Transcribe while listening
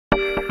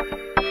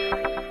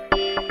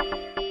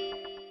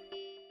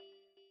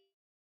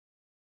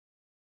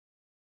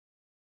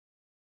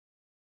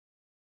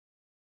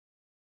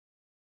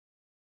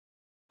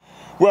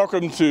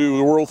Welcome to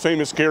the world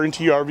famous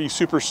Guarantee RV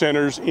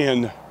Supercenters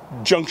in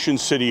Junction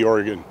City,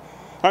 Oregon.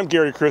 I'm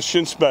Gary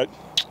Christians, but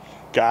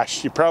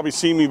gosh, you've probably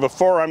seen me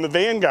before. I'm the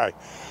van guy.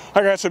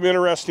 I got some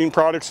interesting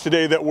products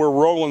today that we're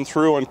rolling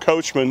through on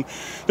Coachmen.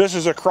 This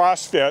is a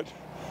CrossFit,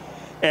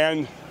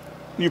 and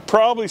you've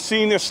probably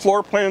seen this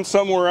floor plan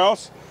somewhere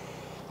else,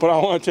 but I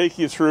want to take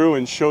you through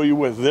and show you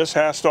what this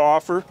has to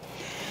offer.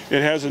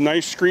 It has a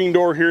nice screen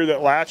door here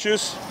that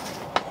latches.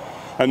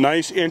 A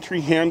nice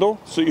entry handle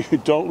so you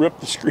don't rip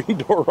the screen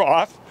door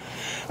off.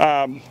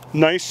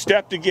 Nice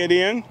step to get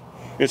in.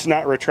 It's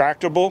not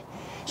retractable,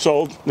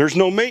 so there's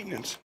no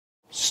maintenance.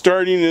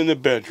 Starting in the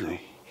bedroom,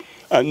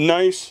 a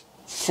nice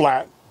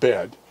flat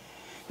bed.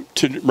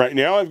 Right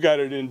now I've got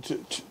it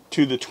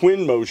into the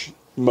twin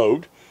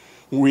mode.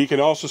 We can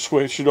also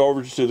switch it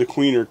over to the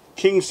queen or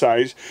king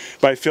size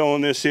by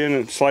filling this in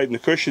and sliding the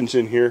cushions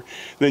in here.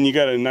 Then you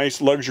got a nice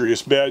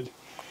luxurious bed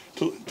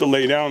to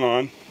lay down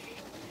on.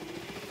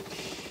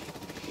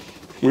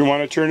 We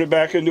want to turn it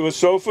back into a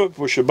sofa,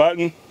 push a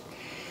button,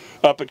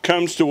 up it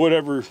comes to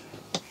whatever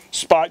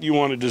spot you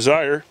want to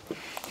desire.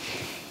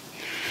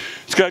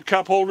 It's got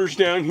cup holders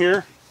down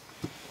here,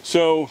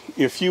 so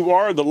if you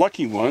are the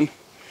lucky one,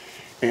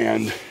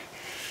 and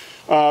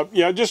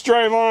yeah, just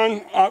drive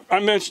on.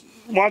 I'm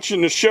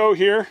watching the show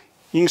here.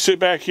 You can sit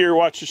back here,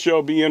 watch the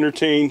show, be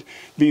entertained,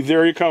 be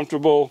very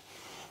comfortable.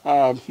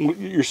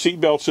 Your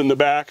seat belt's in the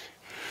back.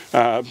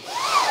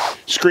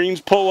 Screens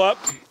pull up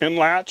and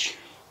latch.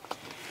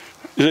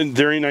 It's a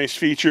very nice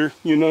feature.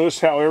 You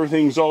notice how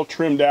everything's all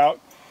trimmed out.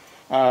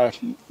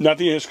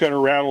 Nothing is going to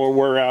rattle or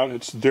wear out.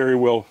 It's very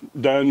well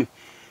done.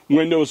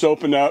 Windows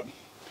open up.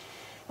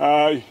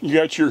 You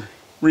got your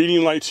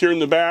reading lights here in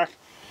the back.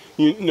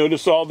 You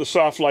notice all the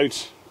soft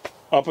lights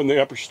up in the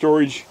upper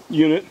storage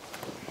unit.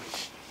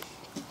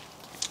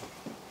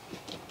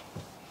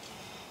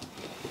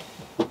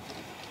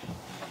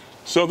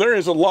 So there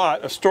is a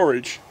lot of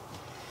storage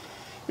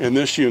in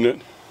this unit.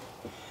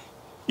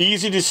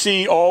 Easy to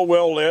see, all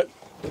well lit.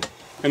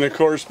 And of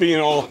course, being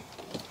all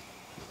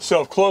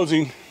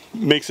self-closing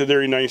makes a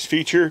very nice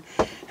feature.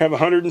 Have a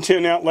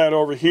 110 outlet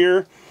over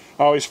here.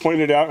 I always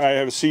pointed out I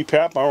have a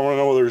CPAP. I want to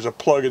know there's a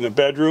plug in the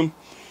bedroom.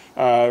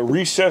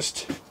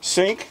 Recessed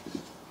sink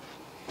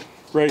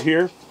right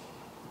here.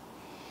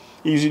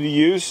 Easy to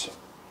use.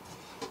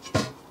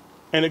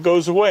 And it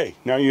goes away.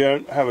 Now you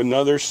have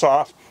another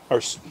soft, or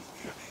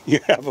you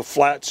have a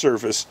flat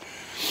surface.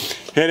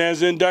 It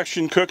has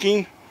induction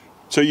cooking.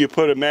 So you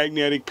put a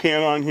magnetic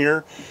pan on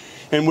here,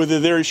 and with a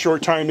very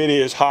short time it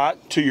is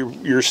hot to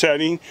your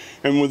setting,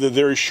 and with a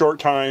very short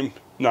time,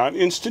 not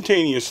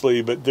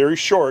instantaneously, but very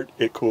short,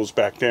 it cools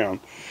back down.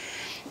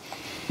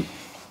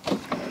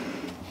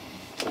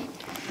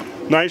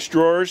 Nice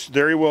drawers,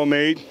 very well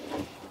made.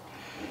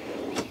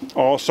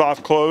 All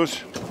soft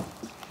close.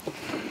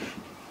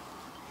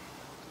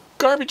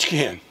 Garbage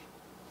can.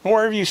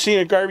 Where have you seen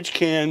a garbage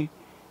can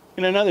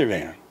in another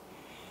van?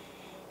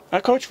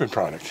 A Coachmen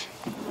product.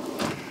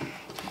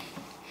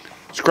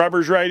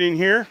 Scrubbers right in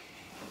here.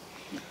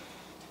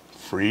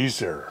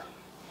 Freezer.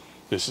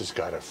 This has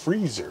got a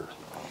freezer.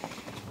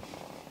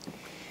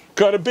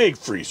 Got a big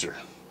freezer.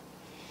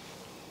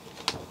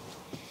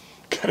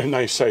 Got a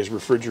nice size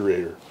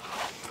refrigerator.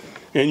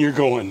 And you're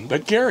going,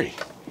 but Gary,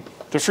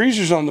 the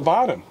freezer's on the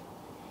bottom.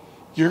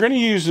 You're going to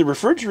use the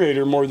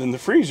refrigerator more than the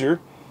freezer,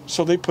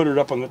 so they put it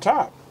up on the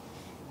top.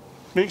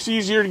 Makes it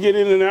easier to get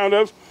in and out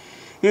of.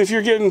 And if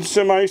you're getting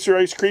some ice or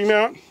ice cream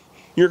out,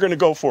 you're going to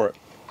go for it.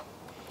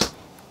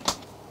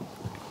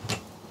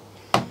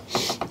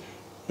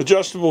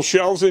 Adjustable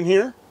shelves in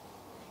here,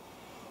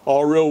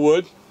 all real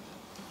wood.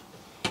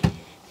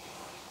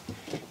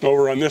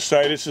 Over on this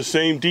side it's the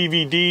same,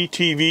 DVD,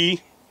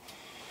 TV.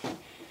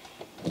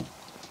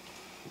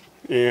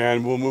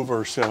 And we'll move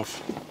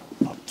ourselves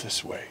up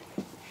this way.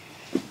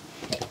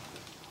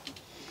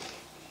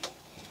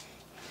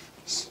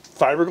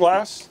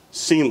 Fiberglass,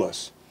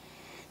 seamless.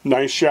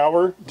 Nice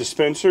shower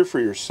dispenser for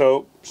your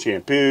soap,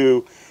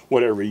 shampoo,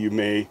 whatever you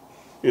may.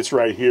 It's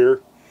right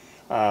here.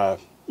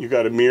 You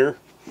got a mirror.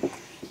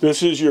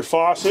 This is your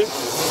faucet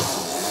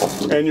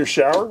and your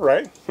shower,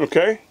 right?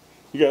 Okay.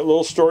 You got a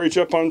little storage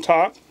up on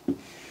top.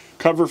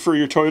 Cover for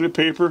your toilet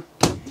paper.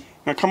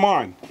 Now come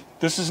on.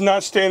 This is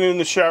not standing in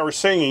the shower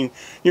singing.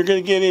 You're going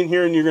to get in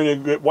here and you're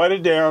going to wet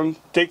it down,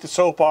 take the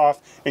soap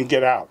off, and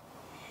get out.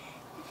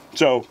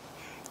 So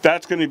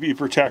that's going to be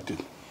protected.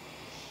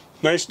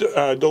 Nice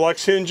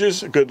deluxe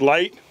hinges, a good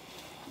light.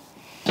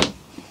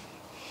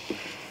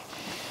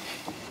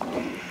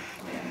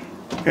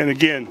 And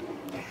again,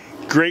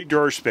 great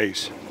drawer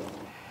space.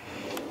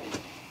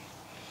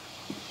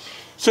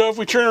 So if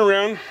we turn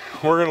around,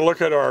 we're going to look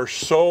at our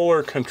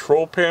solar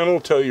control panel,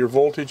 tell you your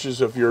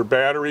voltages of your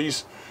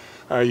batteries.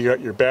 You got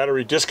your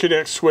battery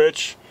disconnect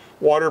switch,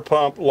 water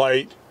pump,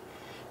 light,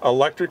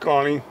 electric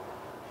awning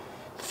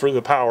for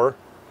the power,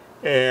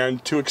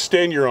 and to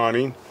extend your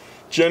awning,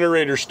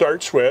 generator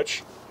start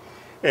switch,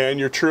 and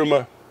your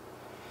Truma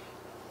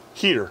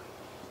heater.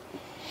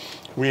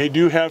 We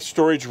do have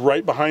storage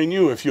right behind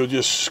you if you'll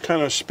just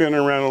kind of spin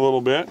around a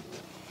little bit.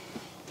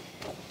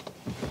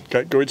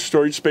 Got good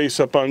storage space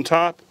up on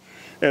top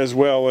as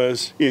well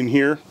as in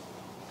here.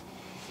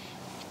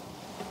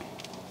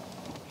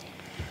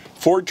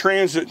 Ford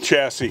Transit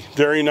chassis,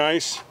 very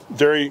nice.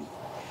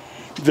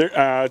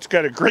 It's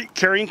got a great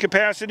carrying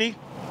capacity.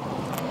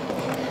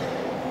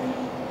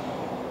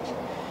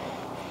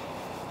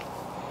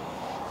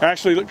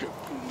 Actually, look,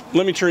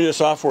 let me turn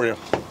this off for you.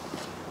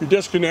 Your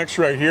disconnects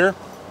right here.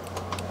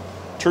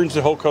 Turns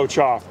the whole coach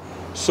off.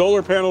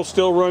 Solar panel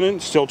still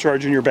running, still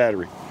charging your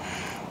battery.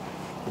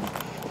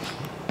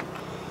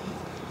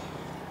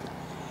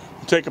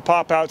 Take a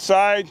pop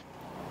outside.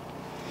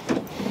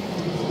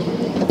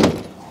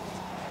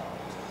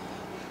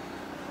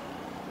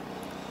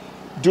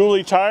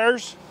 Dually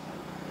tires.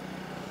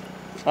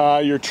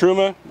 Your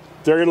Truma,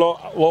 very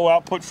low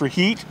output for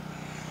heat.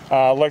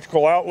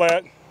 Electrical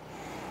outlet.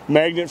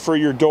 Magnet for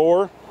your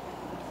door.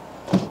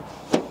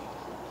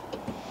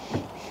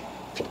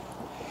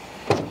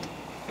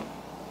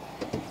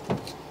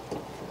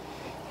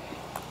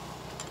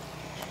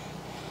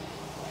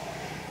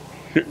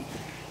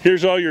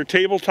 Here's all your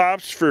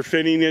tabletops for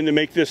fitting in to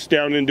make this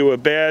down into a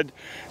bed,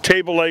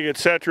 table leg,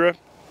 etc.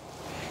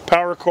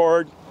 Power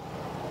cord.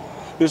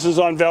 This is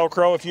on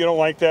Velcro. If you don't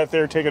like that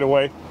there, take it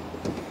away.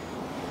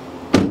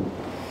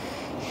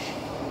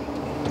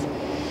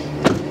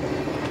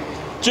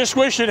 Just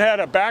wish it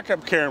had a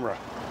backup camera.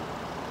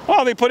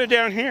 Oh, they put it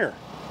down here.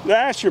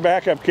 That's your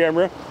backup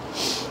camera.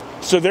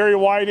 It's a very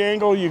wide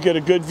angle. You get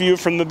a good view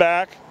from the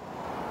back.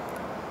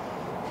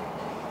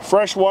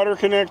 Fresh water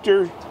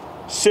connector,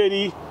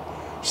 city,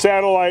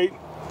 satellite,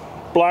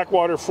 black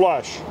water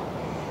flush.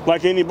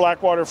 Like any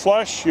black water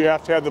flush, you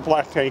have to have the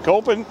black tank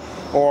open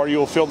or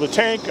you'll fill the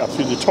tank up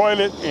through the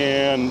toilet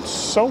and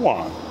so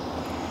on.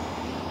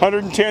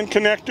 110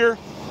 connector.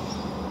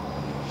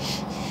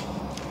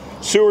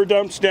 Sewer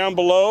dumps down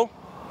below.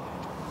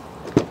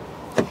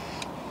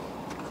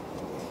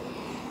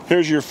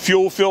 Here's your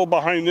fuel fill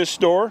behind this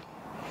door.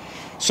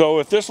 So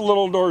if this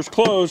little door is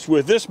closed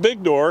with this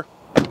big door,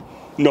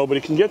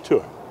 nobody can get to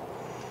it.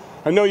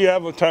 I know you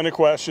have a ton of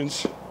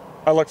questions.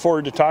 I look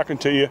forward to talking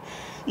to you.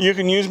 You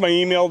can use my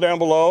email down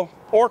below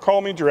or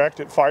call me direct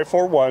at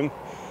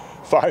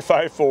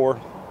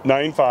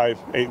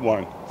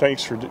 541-554-9581.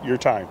 Thanks for your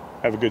time.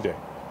 Have a good day.